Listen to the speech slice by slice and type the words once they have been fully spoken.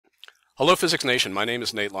Hello Physics Nation, my name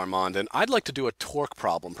is Nate Larmond, and I'd like to do a torque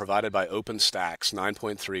problem provided by Openstax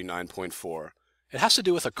 9.3, 9.4. It has to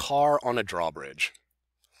do with a car on a drawbridge.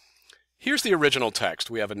 Here's the original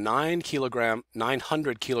text. We have a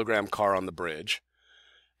 900 kilogram car on the bridge,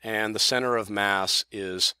 and the center of mass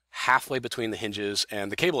is halfway between the hinges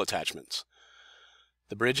and the cable attachments.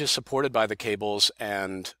 The bridge is supported by the cables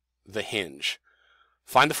and the hinge.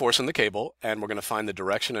 Find the force in the cable, and we're going to find the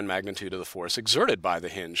direction and magnitude of the force exerted by the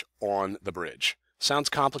hinge on the bridge. Sounds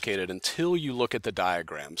complicated until you look at the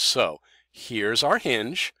diagram. So here's our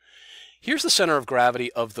hinge. Here's the center of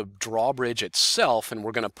gravity of the drawbridge itself, and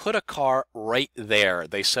we're going to put a car right there.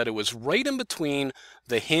 They said it was right in between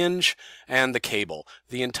the hinge and the cable.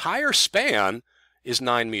 The entire span is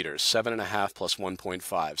 9 meters, 7.5 plus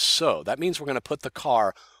 1.5. So that means we're going to put the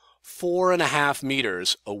car 4.5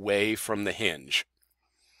 meters away from the hinge.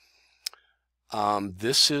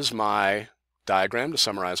 This is my diagram to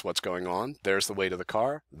summarize what's going on. There's the weight of the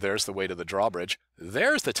car, there's the weight of the drawbridge,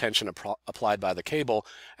 there's the tension applied by the cable,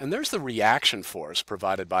 and there's the reaction force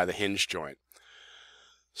provided by the hinge joint.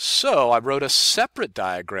 So I wrote a separate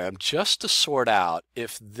diagram just to sort out,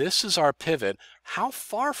 if this is our pivot, how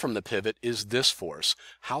far from the pivot is this force?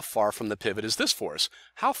 How far from the pivot is this force?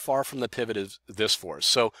 How far from the pivot is this force?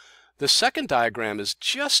 So the second diagram is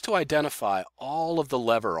just to identify all of the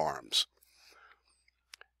lever arms.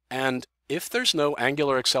 And if there's no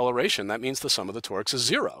angular acceleration, that means the sum of the torques is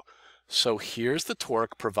 0. So here's the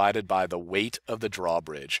torque provided by the weight of the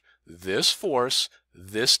drawbridge. This force,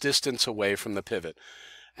 this distance away from the pivot.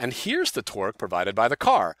 And here's the torque provided by the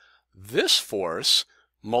car. This force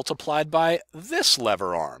multiplied by this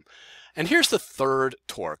lever arm. And here's the third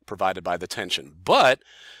torque provided by the tension. But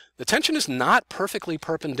the tension is not perfectly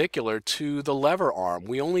perpendicular to the lever arm.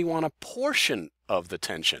 We only want a portion of the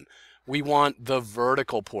tension. We want the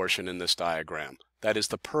vertical portion in this diagram. That is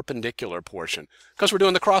the perpendicular portion, because we're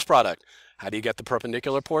doing the cross product. How do you get the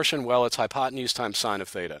perpendicular portion? Well, it's hypotenuse times sine of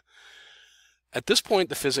theta. At this point,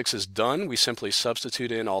 the physics is done. We simply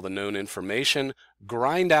substitute in all the known information,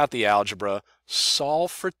 grind out the algebra, solve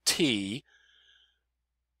for t,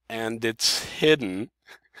 and it's hidden.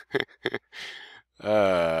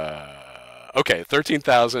 Okay,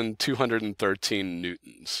 13,213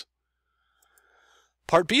 newtons.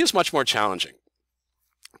 Part B is much more challenging.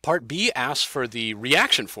 Part B asks for the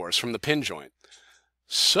reaction force from the pin joint.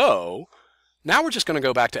 So now we're just going to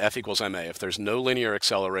go back to F equals ma. If there's no linear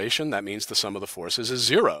acceleration, that means the sum of the forces is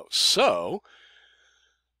 0. So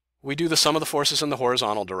we do the sum of the forces in the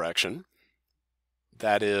horizontal direction.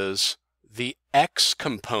 That is the x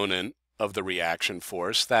component of the reaction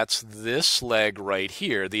force. That's this leg right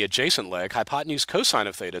here, the adjacent leg. Hypotenuse cosine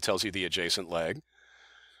of theta tells you the adjacent leg.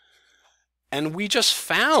 And we just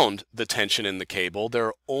found the tension in the cable. There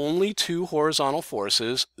are only two horizontal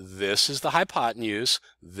forces. This is the hypotenuse.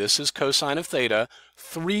 This is cosine of theta.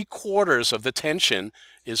 3/4 of the tension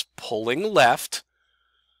is pulling left.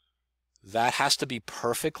 That has to be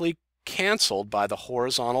perfectly canceled by the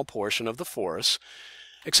horizontal portion of the force,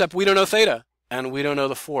 except we don't know theta and we don't know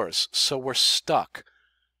the force, so we're stuck.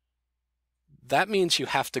 That means you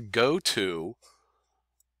have to go to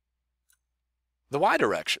the y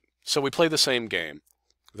direction. So we play the same game.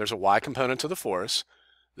 There's a y component to the force.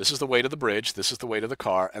 This is the weight of the bridge. This is the weight of the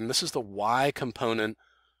car. And this is the y component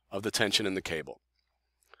of the tension in the cable.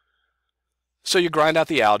 So you grind out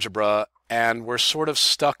the algebra, and we're sort of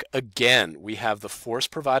stuck again. We have the force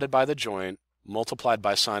provided by the joint multiplied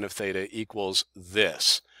by sine of theta equals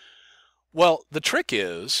this. Well, the trick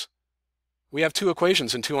is we have two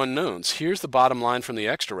equations and two unknowns. Here's the bottom line from the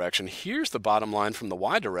x direction. Here's the bottom line from the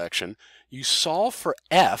y direction. You solve for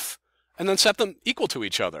f and then set them equal to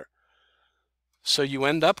each other. So you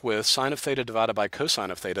end up with sine of theta divided by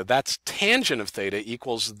cosine of theta. That's tangent of theta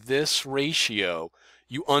equals this ratio.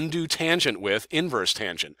 You undo tangent with inverse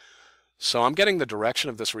tangent. So I'm getting the direction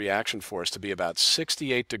of this reaction force to be about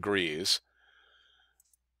 68 degrees.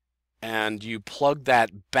 And you plug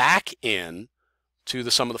that back in to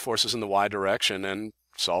the sum of the forces in the y direction and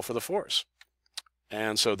solve for the force.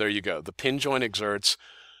 And so there you go. The pin joint exerts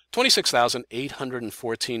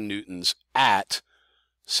 26,814 newtons at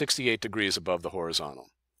 68 degrees above the horizontal.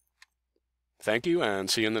 Thank you, and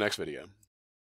see you in the next video.